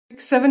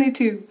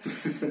72.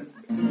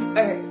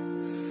 Alright.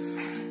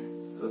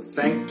 Well,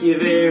 thank you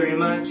very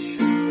much.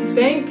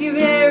 Thank you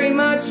very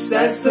much.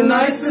 That's the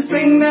nicest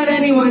thing that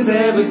anyone's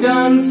ever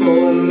done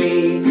for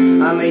me.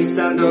 I may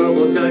sound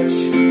double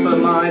Dutch, but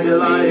my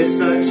delight is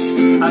such.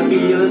 I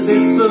feel as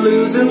if the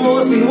losing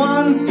war's been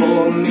won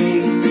for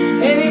me.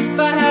 And if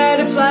I had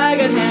a flag,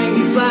 I'd hang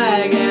the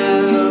flag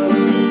out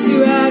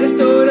to add a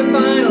sort of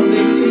final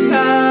victory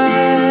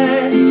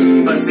touch.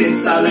 But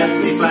since I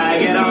left me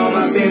flag at home,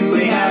 I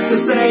simply have to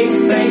say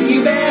thank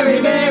you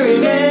very, very,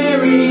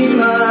 very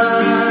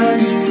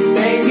much.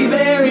 Thank you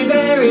very,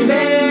 very,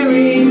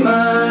 very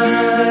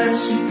much.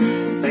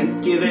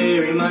 Thank you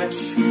very much.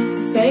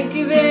 Thank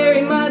you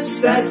very much.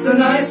 That's the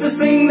nicest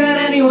thing that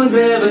anyone's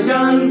ever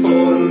done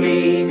for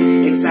me.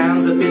 It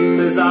sounds a bit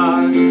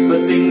bizarre,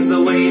 but things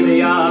the way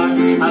they are,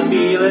 I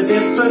feel as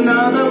if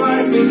another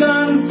life's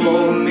begun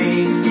for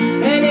me.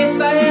 And if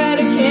I had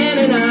a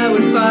cannon, I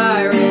would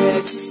fire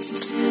it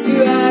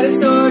to add a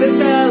sort of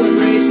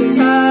celebration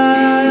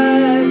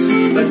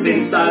touch. But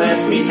since I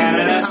left me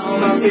Canada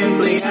home, I'll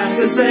simply have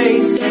to say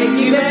thank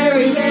you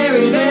very,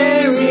 very,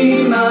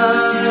 very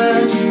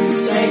much.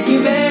 Thank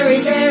you very,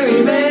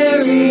 very,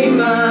 very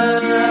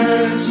much.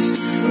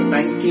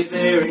 Thank you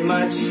very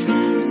much.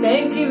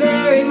 Thank you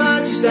very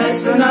much.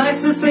 That's the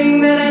nicest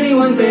thing that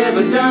anyone's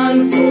ever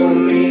done for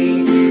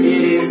me.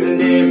 It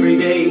isn't every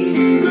day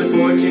good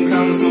fortune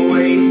comes my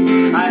way.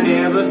 I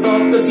never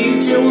thought the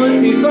future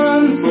would be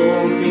fun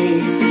for me.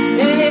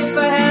 And if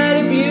I had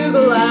a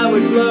bugle, I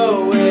would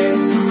blow it.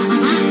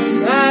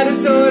 Add a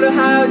sort of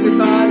how's your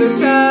father's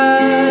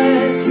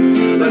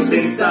touch. But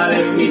since I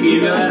left me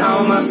bugle at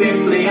home, I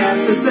simply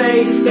have to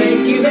say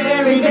thank you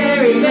very,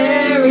 very,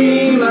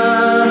 very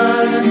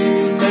much.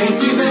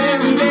 Thank you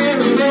very,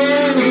 very,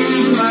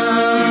 very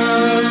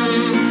much.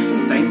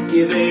 Thank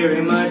you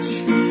very much.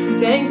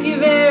 Thank you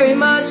very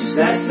much.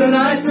 That's the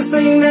nicest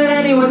thing that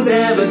anyone's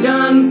ever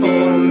done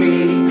for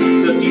me.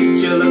 The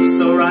future looks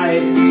so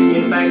right,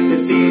 in fact it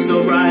seems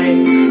so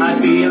bright. I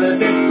feel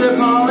as if they're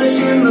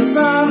polishing the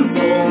sun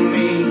for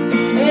me.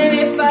 And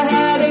if I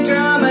had a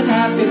drum, I'd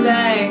have to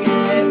bang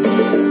it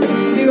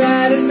to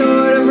add a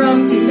sort of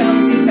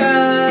rumpty-tumpty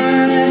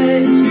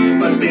touch.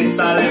 But since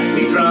I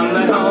left me drum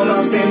at home,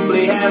 I'll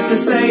simply have to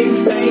say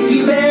thank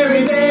you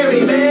very,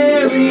 very,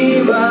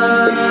 very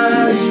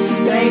much.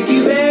 Thank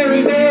you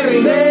very,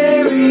 very,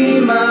 very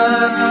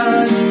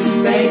much.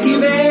 Thank you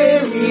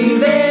very,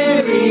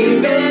 very,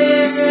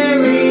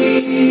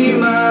 very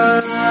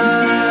much.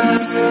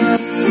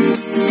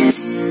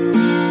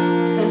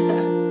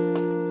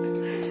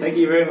 Thank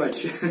you very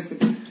much.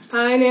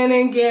 Hi,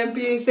 Nana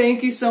Gampy.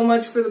 Thank you so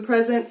much for the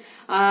present.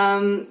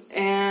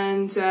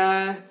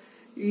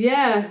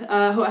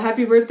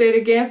 Happy birthday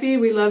to Gampy.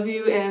 We love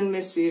you and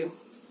miss you.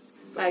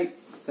 Bye.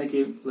 Thank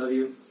you. Love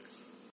you.